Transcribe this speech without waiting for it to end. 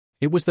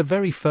It was the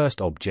very first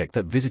object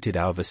that visited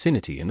our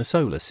vicinity in the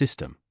solar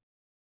system.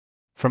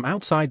 From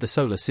outside the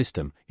solar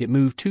system, it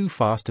moved too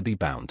fast to be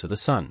bound to the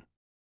Sun.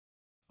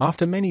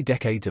 After many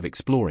decades of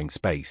exploring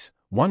space,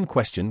 one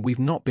question we've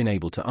not been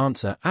able to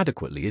answer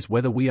adequately is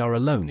whether we are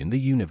alone in the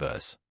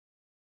universe.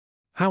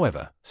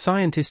 However,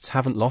 scientists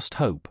haven't lost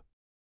hope.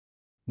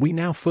 We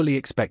now fully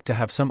expect to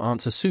have some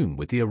answer soon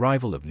with the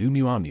arrival of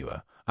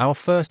Oumuamua, our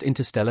first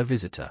interstellar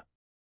visitor.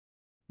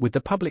 With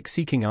the public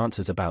seeking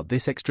answers about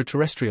this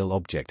extraterrestrial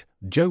object,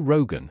 Joe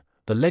Rogan,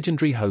 the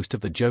legendary host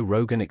of the Joe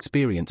Rogan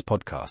Experience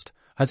podcast,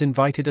 has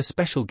invited a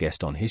special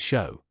guest on his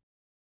show.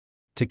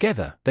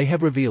 Together, they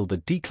have revealed the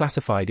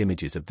declassified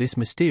images of this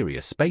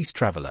mysterious space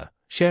traveler,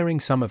 sharing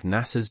some of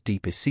NASA's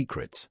deepest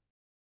secrets.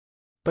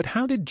 But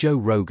how did Joe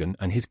Rogan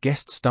and his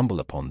guests stumble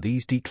upon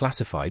these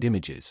declassified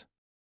images?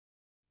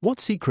 What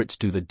secrets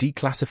do the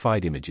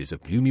declassified images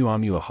of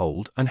Oumuamua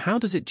hold, and how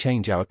does it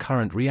change our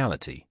current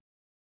reality?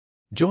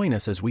 Join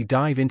us as we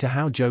dive into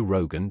how Joe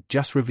Rogan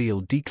just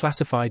revealed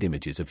declassified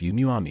images of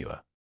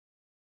Oumuamua.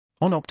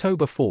 On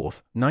October 4,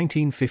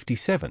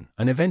 1957,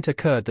 an event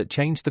occurred that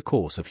changed the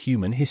course of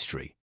human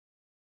history.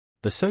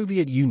 The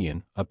Soviet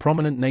Union, a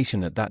prominent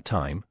nation at that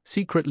time,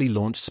 secretly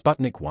launched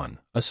Sputnik 1,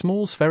 a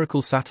small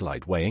spherical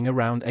satellite weighing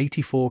around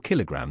 84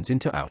 kilograms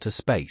into outer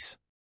space.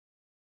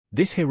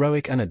 This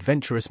heroic and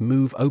adventurous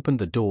move opened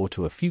the door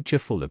to a future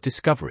full of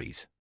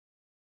discoveries.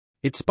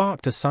 It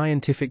sparked a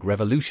scientific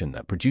revolution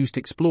that produced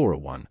Explorer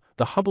 1,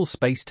 the Hubble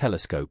Space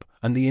Telescope,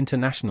 and the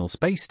International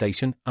Space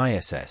Station,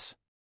 ISS.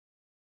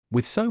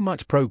 With so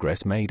much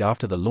progress made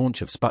after the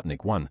launch of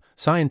Sputnik 1,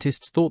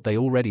 scientists thought they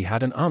already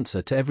had an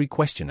answer to every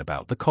question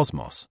about the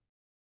cosmos.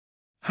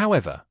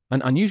 However,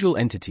 an unusual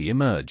entity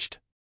emerged.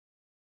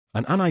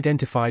 An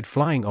unidentified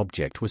flying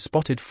object was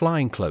spotted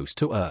flying close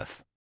to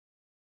Earth.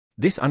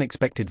 This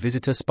unexpected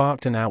visitor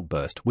sparked an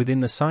outburst within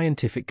the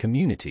scientific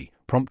community,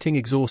 prompting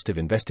exhaustive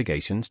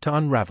investigations to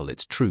unravel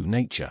its true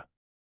nature.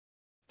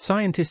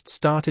 Scientists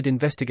started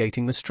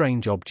investigating the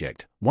strange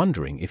object,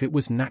 wondering if it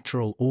was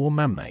natural or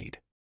man-made.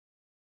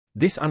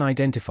 This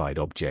unidentified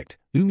object,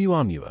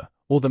 Oumuamua,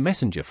 or the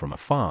messenger from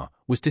afar,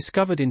 was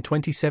discovered in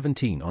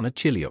 2017 on a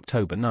chilly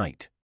October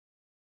night.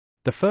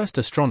 The first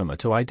astronomer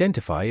to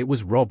identify it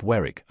was Rob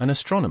Werrick, an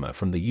astronomer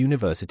from the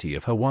University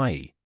of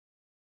Hawaii.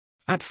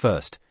 At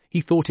first,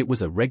 he thought it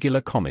was a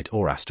regular comet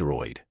or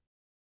asteroid.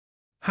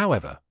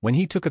 However, when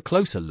he took a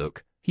closer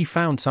look, he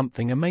found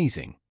something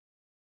amazing.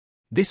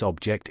 This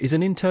object is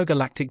an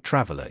intergalactic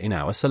traveler in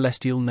our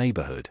celestial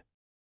neighborhood.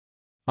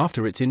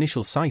 After its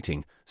initial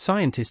sighting,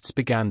 scientists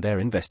began their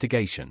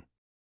investigation.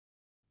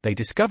 They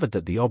discovered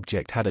that the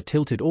object had a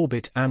tilted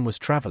orbit and was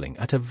traveling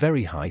at a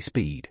very high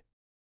speed.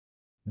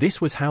 This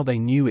was how they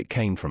knew it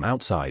came from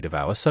outside of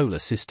our solar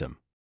system.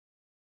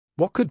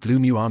 What could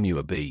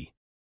Oumuamua be?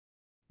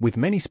 With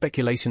many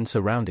speculations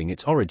surrounding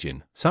its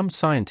origin, some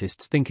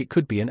scientists think it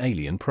could be an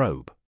alien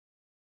probe.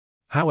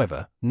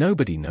 However,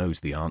 nobody knows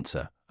the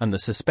answer, and the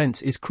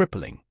suspense is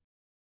crippling.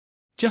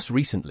 Just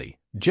recently,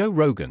 Joe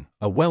Rogan,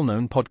 a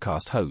well-known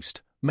podcast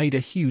host, made a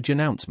huge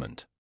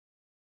announcement.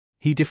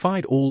 He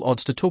defied all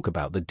odds to talk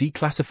about the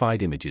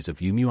declassified images of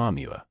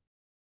Oumuamua.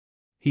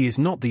 He is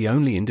not the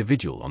only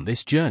individual on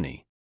this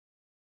journey.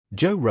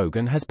 Joe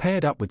Rogan has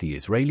paired up with the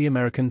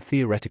Israeli-American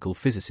theoretical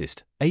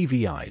physicist,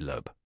 Avi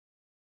Loeb.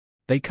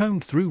 They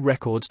combed through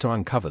records to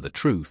uncover the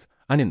truth,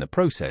 and in the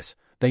process,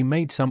 they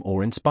made some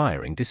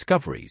awe-inspiring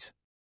discoveries.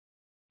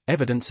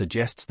 Evidence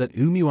suggests that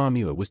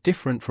Oumuamua was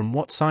different from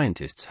what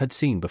scientists had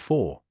seen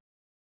before.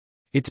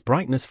 Its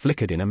brightness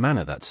flickered in a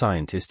manner that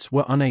scientists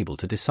were unable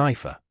to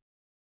decipher.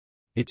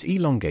 Its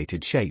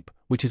elongated shape,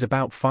 which is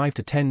about 5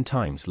 to 10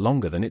 times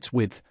longer than its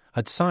width,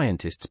 had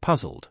scientists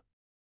puzzled.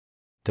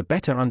 To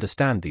better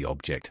understand the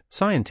object,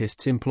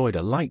 scientists employed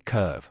a light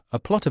curve, a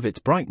plot of its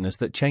brightness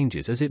that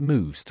changes as it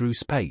moves through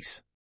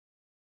space.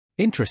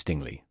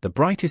 Interestingly, the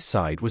brightest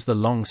side was the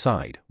long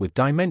side, with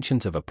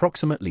dimensions of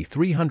approximately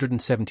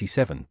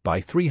 377 by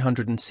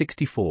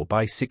 364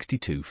 by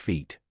 62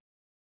 feet.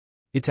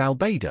 Its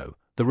albedo,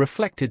 the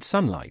reflected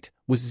sunlight,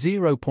 was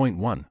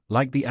 0.1,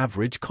 like the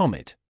average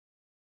comet.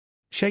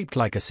 Shaped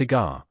like a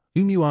cigar,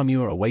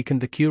 Oumuamua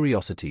awakened the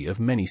curiosity of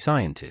many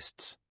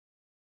scientists.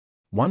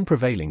 One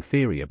prevailing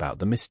theory about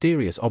the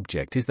mysterious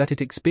object is that it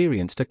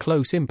experienced a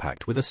close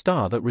impact with a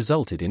star that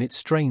resulted in its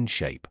strange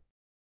shape.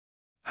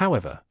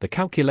 However, the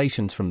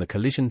calculations from the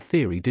collision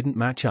theory didn't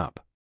match up.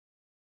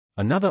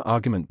 Another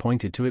argument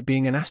pointed to it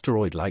being an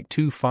asteroid like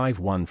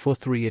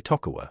 25143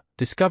 Itokawa,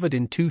 discovered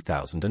in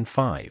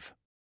 2005.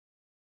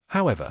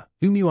 However,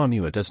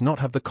 Oumuamua does not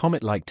have the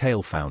comet-like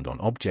tail found on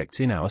objects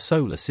in our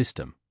solar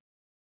system.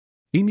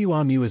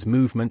 Oumuamua's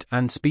movement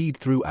and speed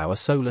through our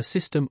solar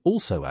system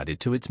also added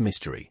to its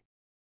mystery.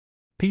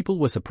 People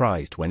were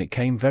surprised when it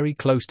came very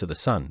close to the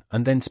Sun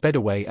and then sped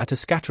away at a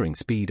scattering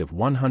speed of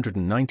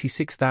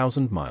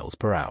 196,000 miles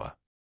per hour.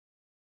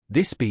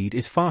 This speed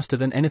is faster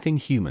than anything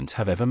humans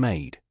have ever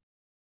made.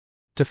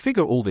 To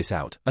figure all this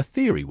out, a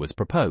theory was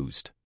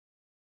proposed.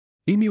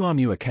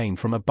 Oumuamua came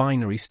from a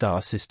binary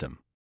star system.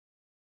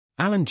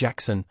 Alan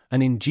Jackson,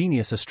 an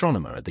ingenious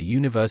astronomer at the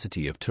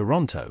University of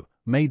Toronto,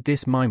 made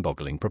this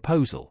mind-boggling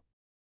proposal.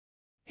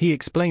 He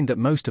explained that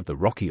most of the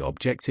rocky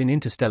objects in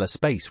interstellar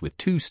space with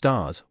 2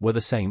 stars were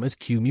the same as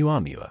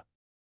Oumuamua.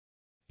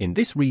 In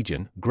this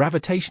region,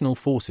 gravitational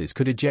forces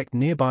could eject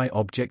nearby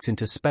objects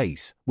into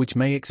space, which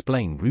may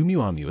explain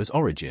Oumuamua's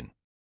origin.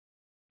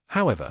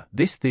 However,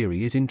 this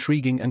theory is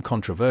intriguing and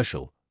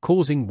controversial,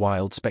 causing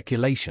wild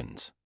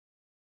speculations.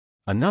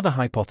 Another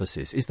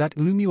hypothesis is that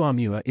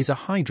Oumuamua is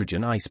a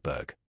hydrogen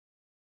iceberg.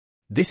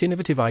 This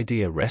innovative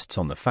idea rests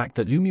on the fact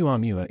that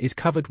Oumuamua is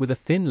covered with a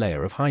thin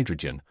layer of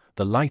hydrogen,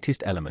 the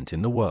lightest element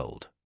in the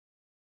world.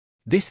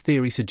 This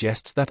theory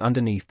suggests that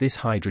underneath this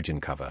hydrogen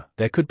cover,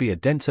 there could be a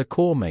denser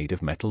core made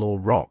of metal or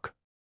rock.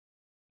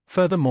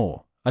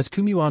 Furthermore, as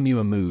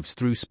Oumuamua moves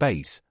through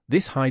space,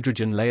 this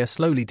hydrogen layer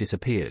slowly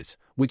disappears,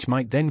 which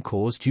might then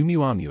cause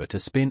Oumuamua to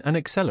spin and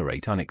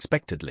accelerate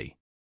unexpectedly.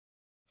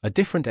 A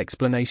different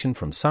explanation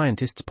from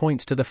scientists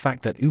points to the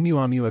fact that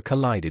Oumuamua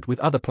collided with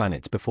other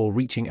planets before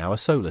reaching our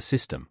solar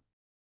system.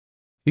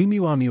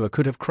 Oumuamua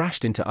could have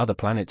crashed into other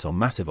planets or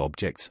massive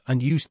objects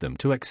and used them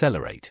to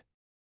accelerate.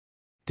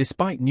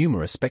 Despite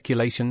numerous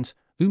speculations,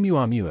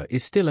 Oumuamua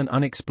is still an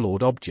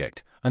unexplored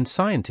object, and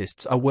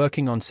scientists are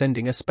working on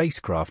sending a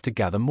spacecraft to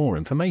gather more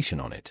information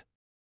on it.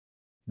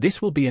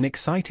 This will be an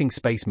exciting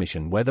space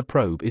mission where the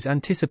probe is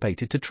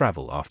anticipated to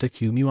travel after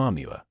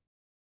Oumuamua.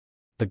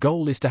 The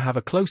goal is to have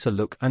a closer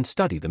look and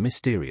study the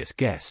mysterious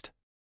guest.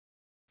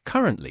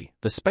 Currently,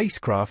 the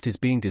spacecraft is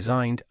being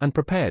designed and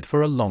prepared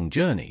for a long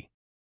journey.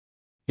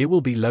 It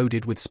will be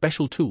loaded with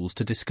special tools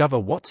to discover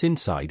what's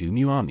inside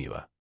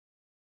Oumuamua.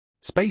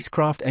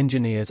 Spacecraft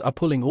engineers are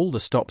pulling all the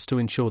stops to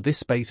ensure this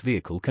space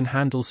vehicle can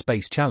handle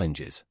space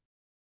challenges.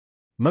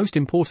 Most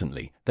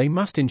importantly, they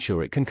must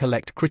ensure it can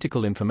collect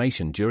critical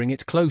information during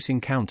its close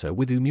encounter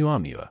with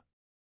Oumuamua.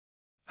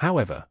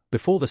 However,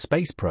 before the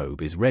space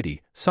probe is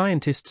ready,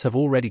 scientists have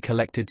already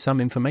collected some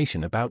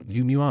information about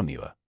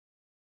Oumuamua.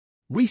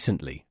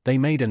 Recently, they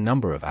made a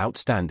number of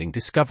outstanding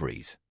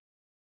discoveries.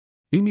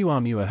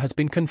 Oumuamua has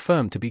been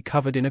confirmed to be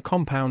covered in a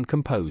compound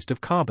composed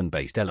of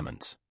carbon-based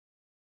elements.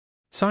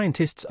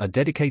 Scientists are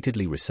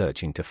dedicatedly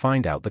researching to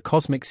find out the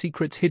cosmic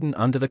secrets hidden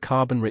under the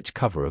carbon-rich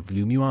cover of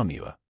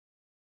Oumuamua.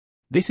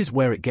 This is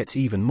where it gets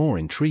even more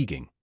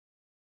intriguing.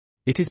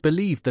 It is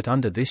believed that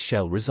under this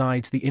shell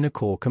resides the inner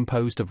core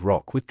composed of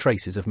rock with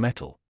traces of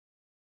metal.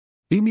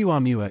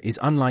 Oumuamua is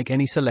unlike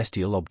any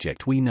celestial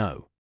object we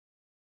know.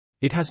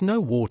 It has no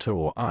water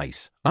or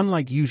ice,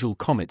 unlike usual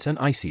comets and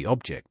icy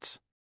objects.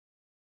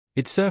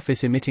 Its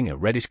surface emitting a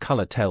reddish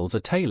color tells a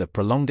tale of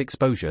prolonged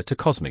exposure to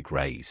cosmic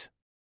rays.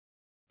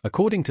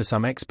 According to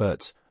some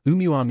experts,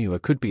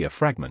 Oumuamua could be a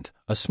fragment,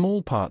 a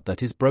small part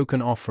that is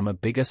broken off from a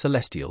bigger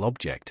celestial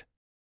object.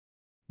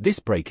 This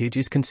breakage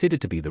is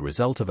considered to be the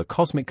result of a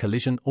cosmic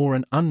collision or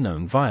an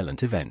unknown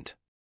violent event.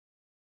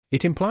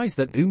 It implies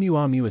that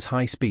Oumuamua's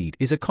high speed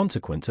is a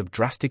consequence of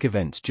drastic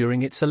events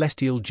during its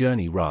celestial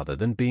journey rather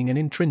than being an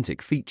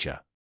intrinsic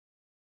feature.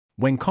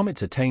 When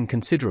comets attain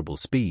considerable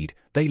speed,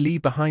 they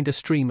leave behind a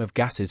stream of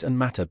gases and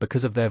matter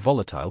because of their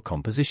volatile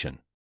composition.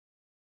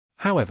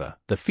 However,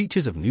 the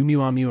features of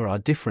Oumuamua are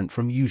different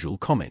from usual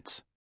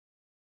comets.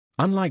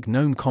 Unlike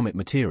known comet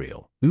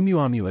material,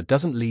 Oumuamua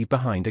doesn't leave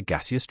behind a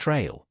gaseous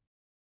trail.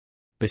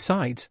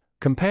 Besides,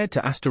 compared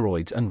to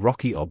asteroids and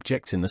rocky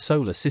objects in the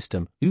solar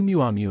system,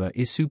 Oumuamua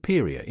is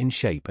superior in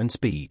shape and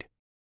speed.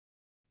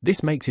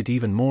 This makes it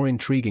even more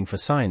intriguing for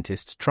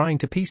scientists trying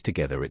to piece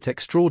together its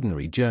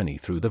extraordinary journey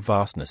through the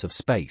vastness of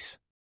space.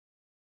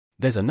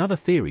 There's another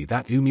theory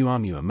that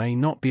Oumuamua may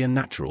not be a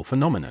natural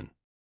phenomenon.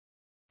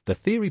 The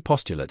theory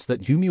postulates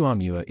that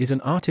Oumuamua is an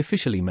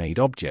artificially made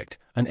object,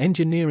 an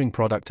engineering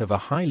product of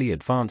a highly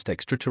advanced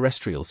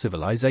extraterrestrial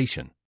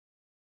civilization.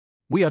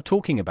 We are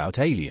talking about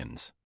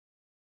aliens.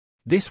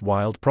 This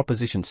wild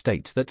proposition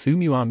states that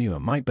Oumuamua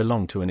might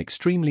belong to an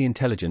extremely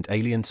intelligent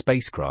alien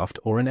spacecraft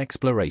or an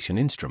exploration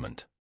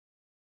instrument.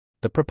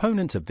 The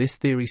proponents of this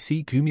theory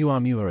see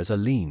Oumuamua as a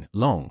lean,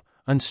 long,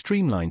 and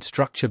streamlined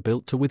structure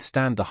built to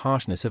withstand the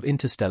harshness of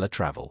interstellar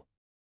travel.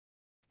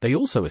 They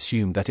also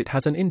assume that it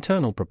has an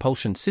internal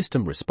propulsion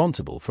system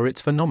responsible for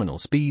its phenomenal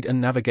speed and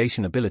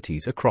navigation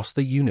abilities across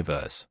the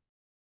universe.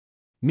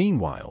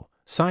 Meanwhile,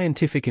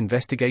 scientific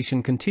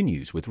investigation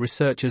continues with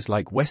researchers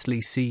like Wesley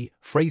C.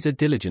 Fraser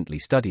diligently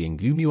studying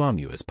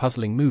Oumuamua's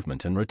puzzling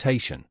movement and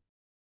rotation.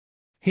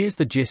 Here's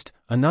the gist: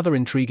 another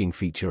intriguing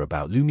feature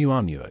about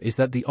Oumuamua is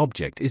that the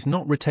object is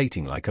not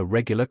rotating like a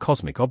regular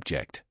cosmic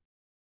object.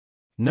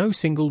 No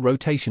single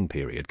rotation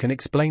period can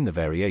explain the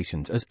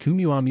variations as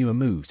Oumuamua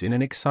moves in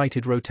an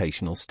excited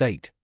rotational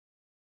state.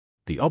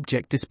 The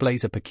object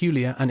displays a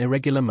peculiar and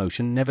irregular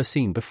motion never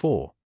seen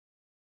before.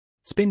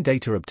 Spin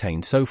data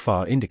obtained so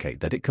far indicate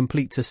that it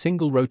completes a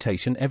single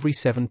rotation every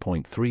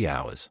 7.3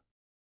 hours.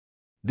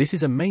 This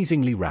is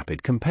amazingly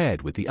rapid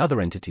compared with the other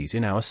entities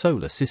in our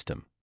solar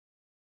system.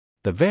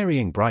 The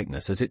varying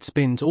brightness as it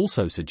spins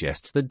also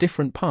suggests that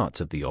different parts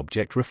of the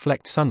object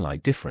reflect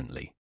sunlight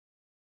differently.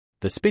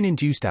 The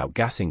spin-induced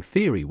outgassing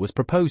theory was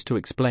proposed to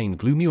explain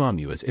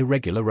Oumuamua's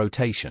irregular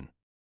rotation.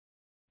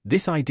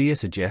 This idea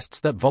suggests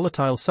that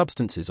volatile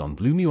substances on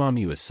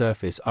Oumuamua's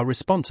surface are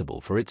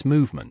responsible for its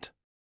movement.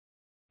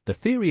 The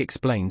theory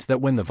explains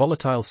that when the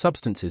volatile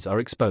substances are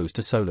exposed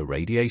to solar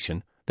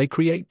radiation, they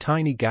create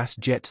tiny gas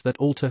jets that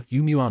alter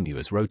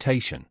Oumuamua's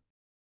rotation.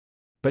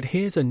 But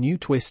here's a new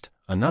twist.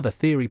 Another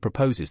theory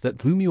proposes that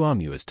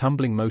Oumuamua's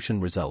tumbling motion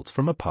results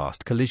from a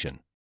past collision.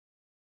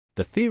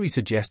 The theory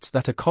suggests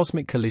that a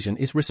cosmic collision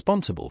is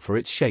responsible for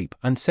its shape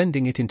and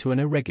sending it into an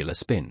irregular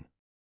spin.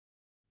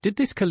 Did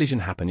this collision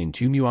happen in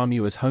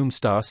Oumuamua's home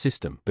star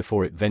system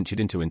before it ventured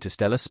into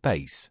interstellar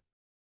space?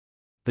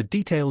 The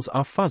details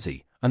are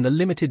fuzzy, and the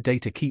limited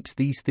data keeps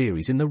these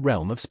theories in the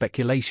realm of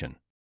speculation.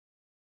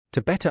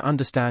 To better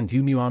understand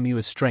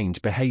Oumuamua's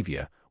strange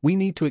behavior, we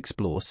need to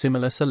explore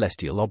similar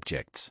celestial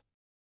objects.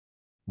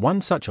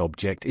 One such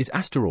object is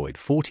asteroid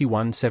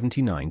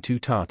 4179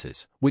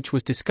 Toutatis, which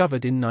was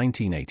discovered in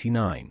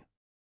 1989.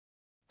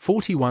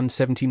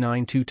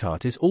 4179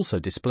 Toutatis also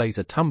displays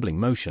a tumbling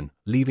motion,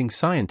 leaving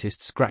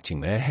scientists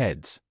scratching their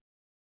heads.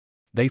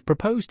 They've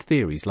proposed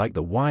theories like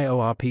the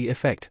YORP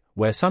effect,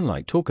 where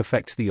sunlight torque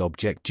affects the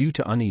object due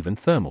to uneven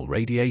thermal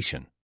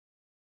radiation.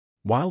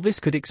 While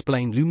this could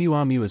explain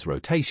Oumuamua's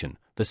rotation,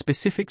 the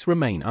specifics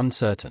remain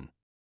uncertain.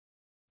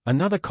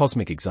 Another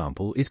cosmic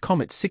example is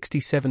Comet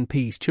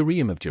 67P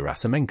Churyumov of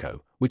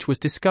Gerasimenko, which was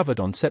discovered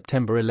on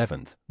September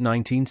 11,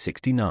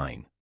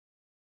 1969.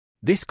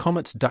 This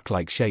comet's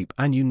duck-like shape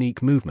and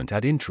unique movement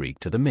add intrigue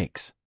to the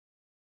mix.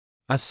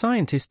 As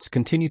scientists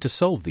continue to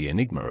solve the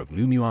enigma of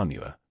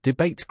Oumuamua,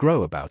 debates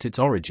grow about its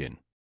origin.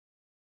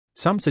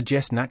 Some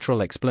suggest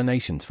natural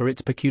explanations for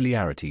its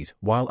peculiarities,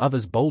 while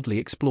others boldly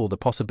explore the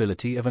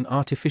possibility of an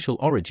artificial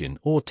origin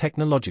or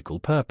technological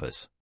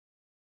purpose.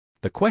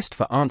 The quest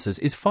for answers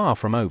is far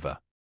from over.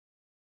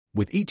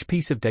 With each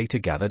piece of data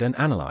gathered and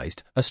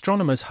analyzed,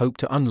 astronomers hope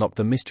to unlock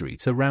the mystery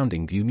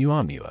surrounding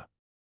Oumuamua.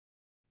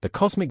 The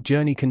cosmic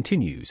journey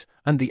continues,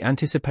 and the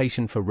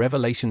anticipation for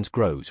revelations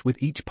grows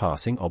with each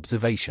passing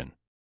observation.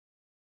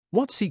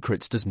 What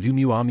secrets does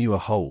Oumuamua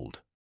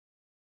hold?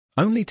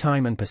 Only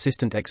time and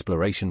persistent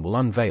exploration will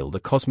unveil the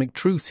cosmic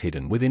truths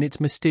hidden within its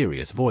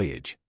mysterious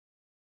voyage.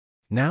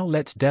 Now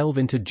let's delve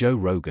into Joe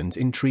Rogan's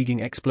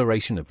intriguing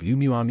exploration of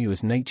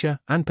Oumuamua's nature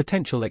and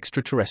potential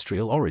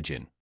extraterrestrial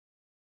origin.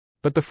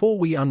 But before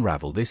we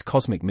unravel this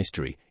cosmic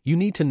mystery, you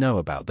need to know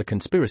about the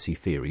conspiracy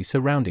theory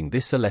surrounding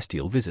this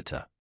celestial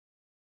visitor.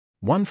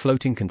 One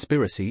floating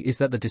conspiracy is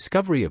that the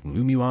discovery of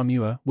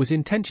Oumuamua was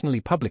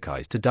intentionally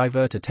publicized to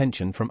divert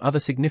attention from other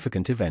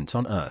significant events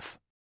on Earth.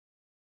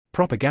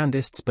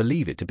 Propagandists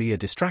believe it to be a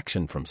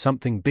distraction from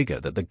something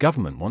bigger that the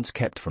government wants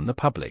kept from the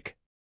public.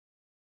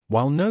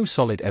 While no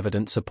solid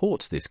evidence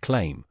supports this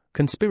claim,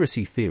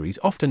 conspiracy theories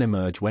often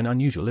emerge when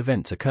unusual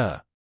events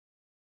occur.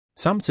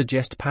 Some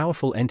suggest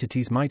powerful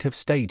entities might have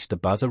staged the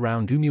buzz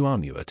around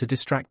Oumuamua to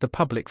distract the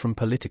public from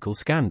political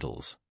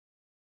scandals.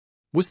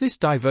 Was this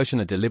diversion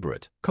a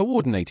deliberate,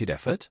 coordinated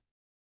effort?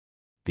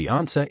 The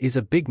answer is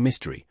a big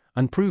mystery,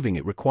 and proving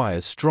it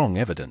requires strong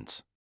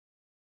evidence.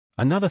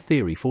 Another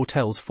theory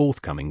foretells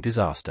forthcoming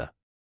disaster.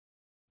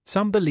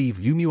 Some believe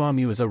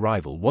Oumuamua's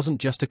arrival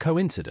wasn't just a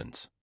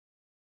coincidence.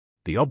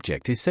 The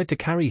object is said to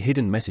carry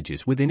hidden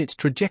messages within its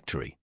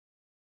trajectory.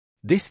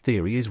 This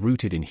theory is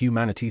rooted in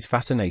humanity's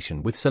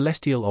fascination with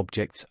celestial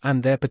objects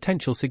and their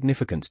potential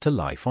significance to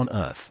life on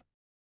Earth.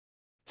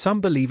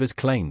 Some believers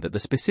claim that the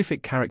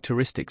specific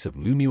characteristics of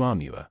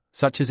Oumuamua,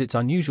 such as its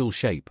unusual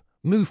shape,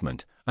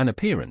 movement, and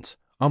appearance,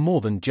 are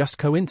more than just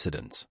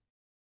coincidence.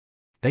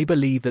 They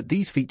believe that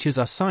these features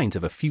are signs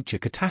of a future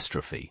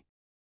catastrophe.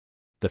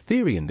 The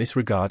theory in this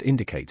regard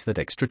indicates that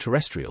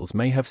extraterrestrials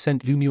may have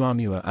sent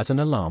Oumuamua as an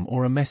alarm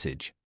or a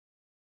message.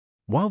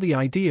 While the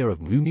idea of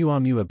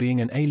Oumuamua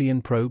being an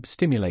alien probe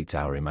stimulates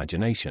our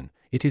imagination,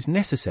 it is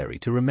necessary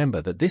to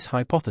remember that this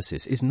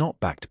hypothesis is not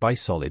backed by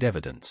solid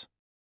evidence.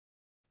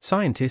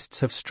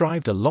 Scientists have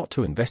strived a lot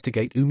to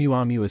investigate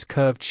Oumuamua's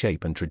curved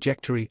shape and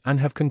trajectory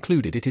and have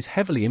concluded it is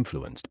heavily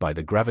influenced by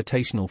the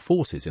gravitational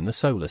forces in the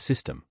solar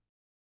system.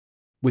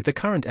 With the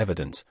current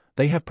evidence,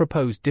 they have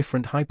proposed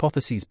different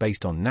hypotheses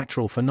based on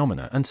natural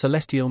phenomena and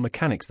celestial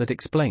mechanics that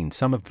explain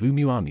some of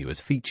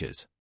Oumuamua's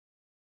features.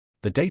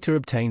 The data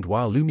obtained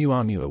while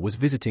Oumuamua was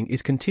visiting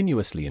is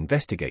continuously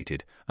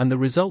investigated, and the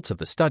results of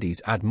the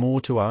studies add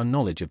more to our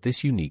knowledge of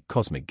this unique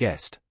cosmic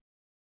guest.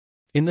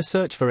 In the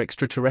search for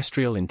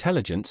extraterrestrial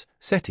intelligence,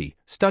 SETI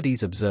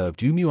studies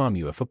observed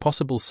Oumuamua for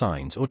possible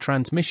signs or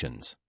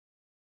transmissions.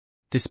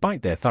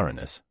 Despite their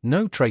thoroughness,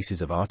 no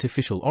traces of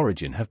artificial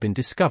origin have been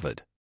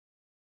discovered.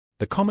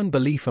 The common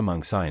belief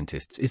among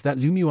scientists is that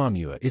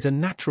Oumuamua is a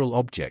natural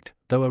object,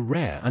 though a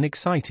rare and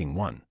exciting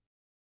one.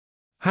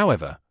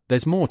 However,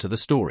 there's more to the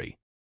story.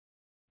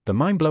 The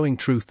mind-blowing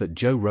truth that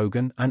Joe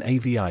Rogan and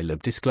Avi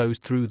Loeb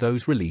disclosed through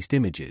those released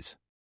images.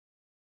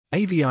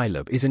 Avi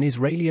Loeb is an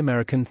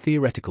Israeli-American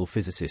theoretical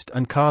physicist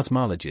and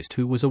cosmologist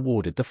who was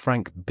awarded the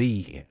Frank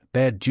B.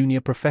 Baird Jr.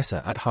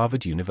 Professor at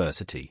Harvard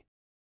University.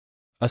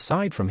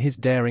 Aside from his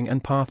daring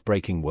and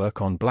path-breaking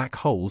work on black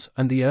holes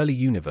and the early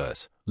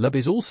universe, Loeb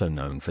is also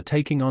known for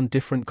taking on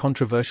different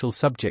controversial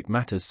subject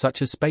matters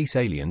such as space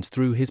aliens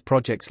through his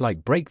projects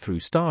like Breakthrough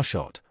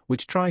Starshot,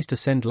 which tries to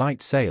send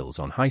light sails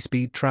on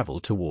high-speed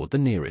travel toward the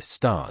nearest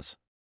stars.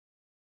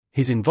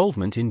 His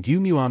involvement in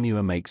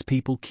Oumuamua makes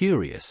people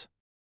curious.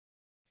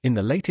 In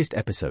the latest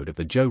episode of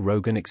the Joe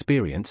Rogan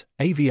Experience,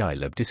 AVI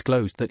Loeb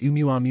disclosed that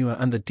Oumuamua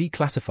and the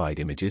declassified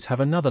images have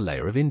another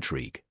layer of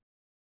intrigue.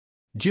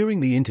 During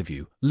the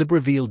interview, Loeb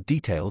revealed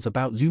details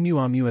about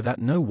Oumuamua that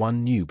no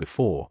one knew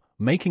before,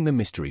 making the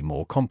mystery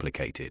more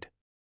complicated.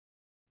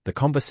 The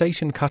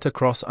conversation cut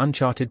across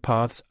uncharted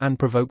paths and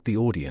provoked the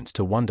audience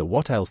to wonder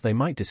what else they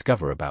might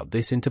discover about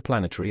this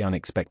interplanetary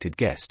unexpected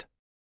guest.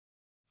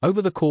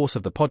 Over the course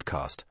of the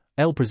podcast,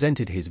 L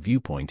presented his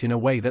viewpoint in a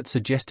way that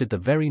suggested the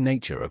very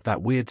nature of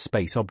that weird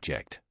space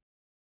object.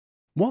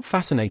 What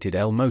fascinated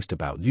L most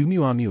about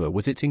Oumuamua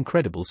was its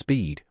incredible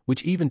speed,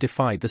 which even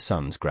defied the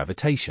sun's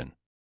gravitation.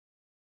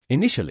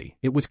 Initially,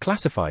 it was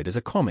classified as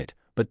a comet,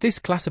 but this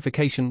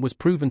classification was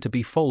proven to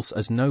be false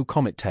as no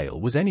comet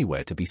tail was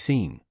anywhere to be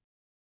seen.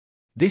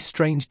 This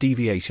strange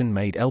deviation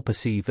made L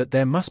perceive that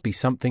there must be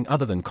something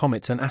other than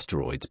comets and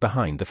asteroids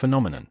behind the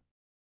phenomenon.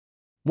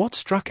 What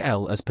struck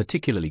L as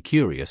particularly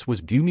curious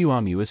was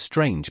Oumuamua's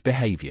strange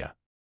behavior.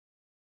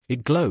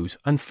 It glows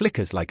and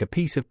flickers like a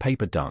piece of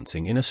paper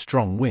dancing in a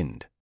strong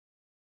wind.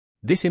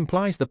 This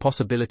implies the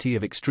possibility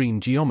of extreme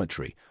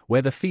geometry,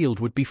 where the field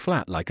would be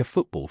flat like a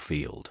football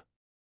field.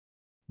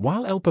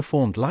 While L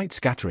performed light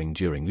scattering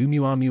during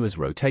Oumuamua's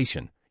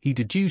rotation, he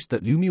deduced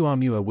that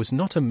Oumuamua was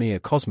not a mere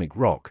cosmic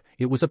rock,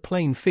 it was a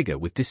plane figure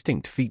with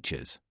distinct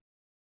features.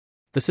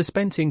 The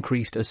suspense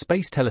increased as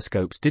space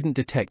telescopes didn't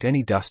detect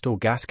any dust or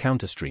gas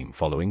counterstream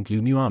following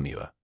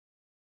Oumuamua.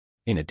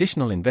 In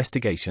additional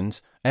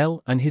investigations,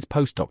 L and his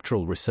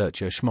postdoctoral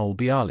researcher Shmuel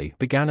Bialy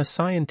began a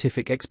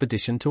scientific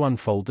expedition to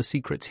unfold the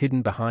secrets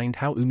hidden behind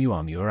how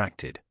Oumuamua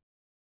acted.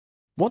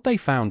 What they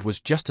found was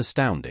just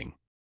astounding.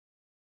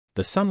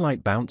 The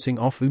sunlight bouncing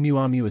off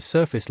Oumuamua's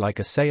surface like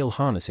a sail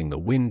harnessing the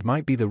wind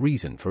might be the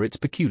reason for its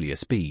peculiar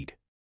speed.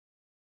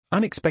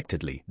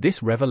 Unexpectedly,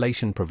 this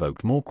revelation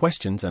provoked more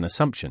questions and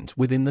assumptions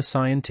within the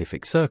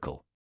scientific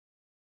circle.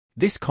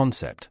 This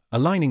concept,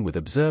 aligning with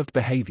observed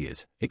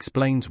behaviors,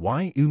 explains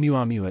why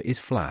Oumuamua is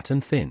flat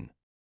and thin.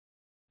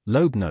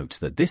 Loeb notes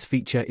that this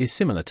feature is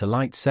similar to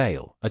light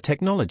sail, a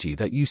technology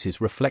that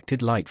uses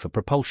reflected light for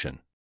propulsion.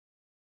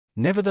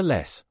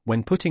 Nevertheless,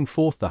 when putting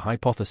forth the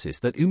hypothesis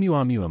that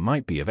Oumuamua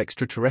might be of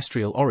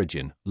extraterrestrial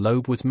origin,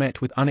 Loeb was met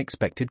with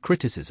unexpected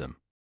criticism.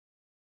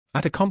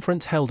 At a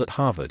conference held at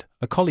Harvard,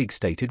 a colleague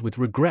stated with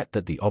regret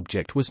that the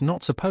object was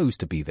not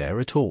supposed to be there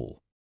at all.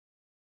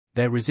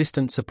 Their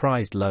resistance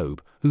surprised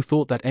Loeb, who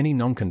thought that any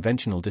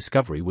non-conventional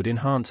discovery would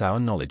enhance our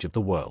knowledge of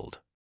the world.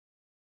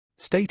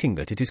 Stating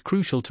that it is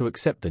crucial to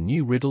accept the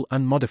new riddle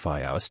and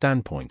modify our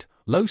standpoint,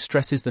 Loeb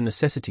stresses the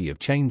necessity of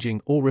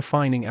changing or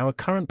refining our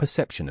current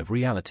perception of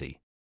reality.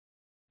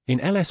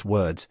 In L's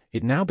words,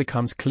 it now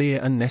becomes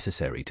clear and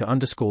necessary to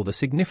underscore the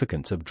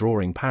significance of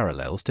drawing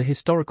parallels to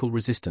historical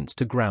resistance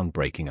to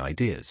groundbreaking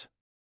ideas.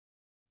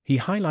 He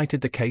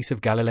highlighted the case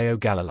of Galileo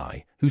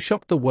Galilei, who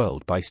shocked the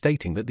world by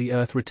stating that the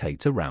Earth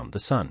rotates around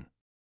the Sun.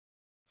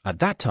 At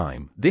that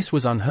time, this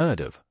was unheard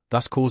of,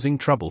 thus causing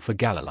trouble for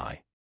Galilei.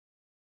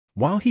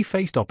 While he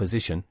faced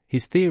opposition,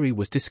 his theory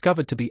was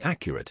discovered to be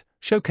accurate,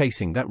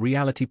 showcasing that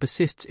reality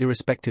persists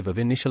irrespective of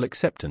initial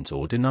acceptance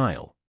or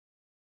denial.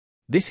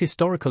 This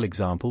historical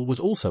example was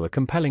also a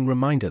compelling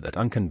reminder that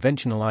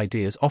unconventional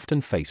ideas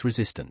often face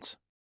resistance.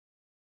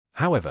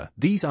 However,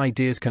 these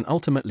ideas can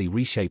ultimately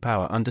reshape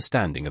our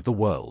understanding of the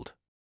world.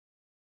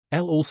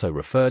 L also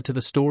referred to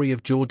the story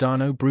of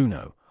Giordano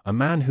Bruno, a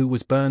man who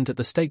was burned at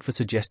the stake for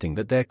suggesting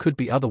that there could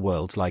be other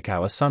worlds like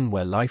our Sun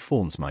where life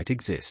forms might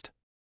exist.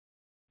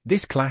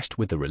 This clashed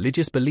with the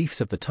religious beliefs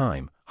of the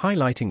time,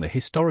 highlighting the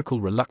historical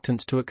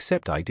reluctance to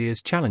accept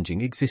ideas challenging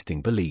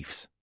existing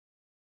beliefs.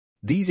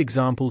 These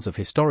examples of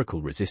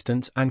historical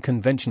resistance and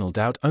conventional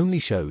doubt only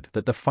showed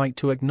that the fight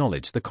to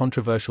acknowledge the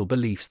controversial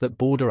beliefs that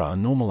border our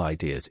normal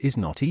ideas is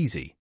not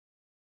easy.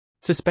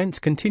 Suspense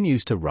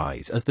continues to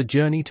rise as the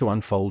journey to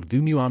unfold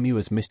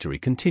Oumuamua's mystery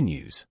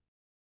continues.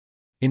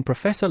 In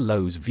Professor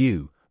Lowe's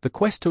view, the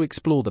quest to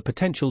explore the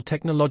potential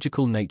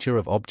technological nature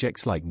of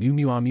objects like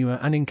Oumuamua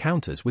and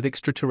encounters with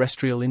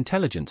extraterrestrial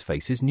intelligence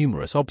faces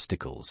numerous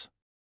obstacles.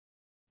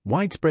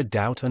 Widespread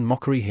doubt and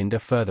mockery hinder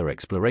further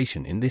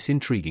exploration in this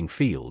intriguing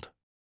field.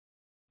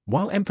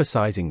 While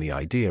emphasizing the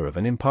idea of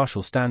an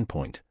impartial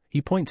standpoint,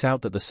 he points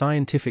out that the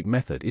scientific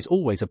method is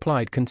always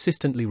applied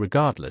consistently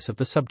regardless of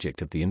the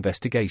subject of the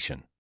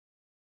investigation.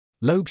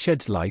 Loeb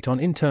sheds light on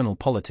internal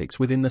politics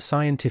within the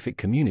scientific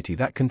community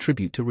that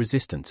contribute to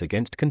resistance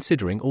against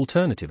considering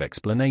alternative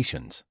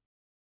explanations.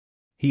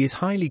 He is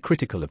highly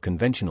critical of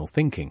conventional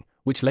thinking,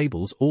 which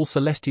labels all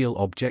celestial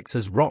objects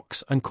as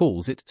rocks and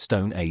calls it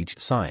Stone Age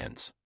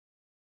science.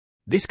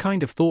 This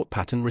kind of thought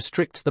pattern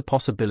restricts the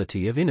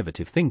possibility of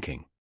innovative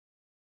thinking.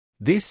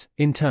 This,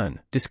 in turn,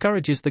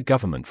 discourages the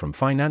government from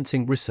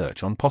financing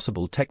research on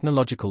possible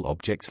technological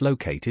objects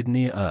located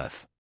near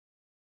Earth.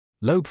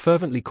 Loeb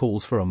fervently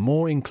calls for a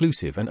more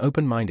inclusive and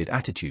open-minded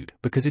attitude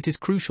because it is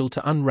crucial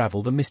to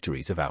unravel the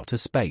mysteries of outer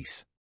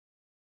space.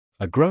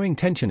 A growing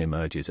tension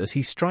emerges as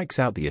he strikes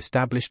out the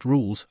established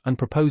rules and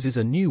proposes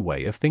a new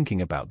way of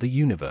thinking about the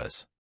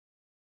universe.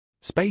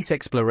 Space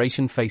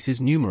exploration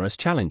faces numerous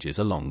challenges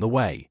along the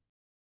way.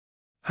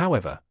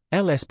 However,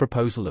 LS'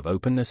 proposal of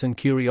openness and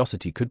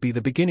curiosity could be the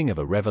beginning of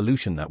a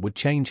revolution that would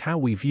change how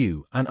we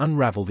view and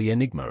unravel the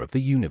enigma of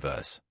the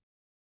universe.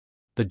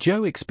 The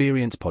Joe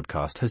Experience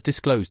podcast has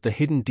disclosed the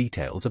hidden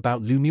details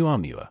about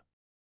Oumuamua.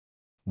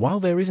 While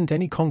there isn't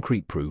any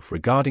concrete proof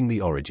regarding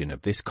the origin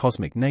of this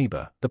cosmic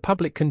neighbor, the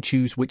public can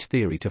choose which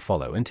theory to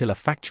follow until a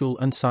factual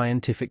and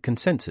scientific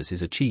consensus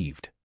is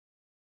achieved.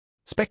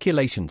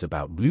 Speculations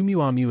about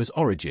Oumuamua's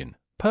origin,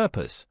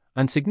 purpose,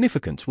 and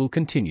significance will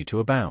continue to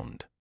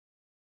abound.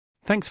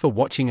 Thanks for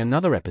watching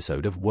another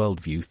episode of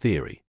Worldview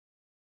Theory.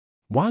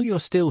 While you're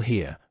still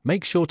here,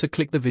 make sure to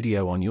click the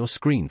video on your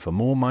screen for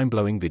more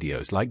mind-blowing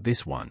videos like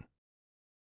this one.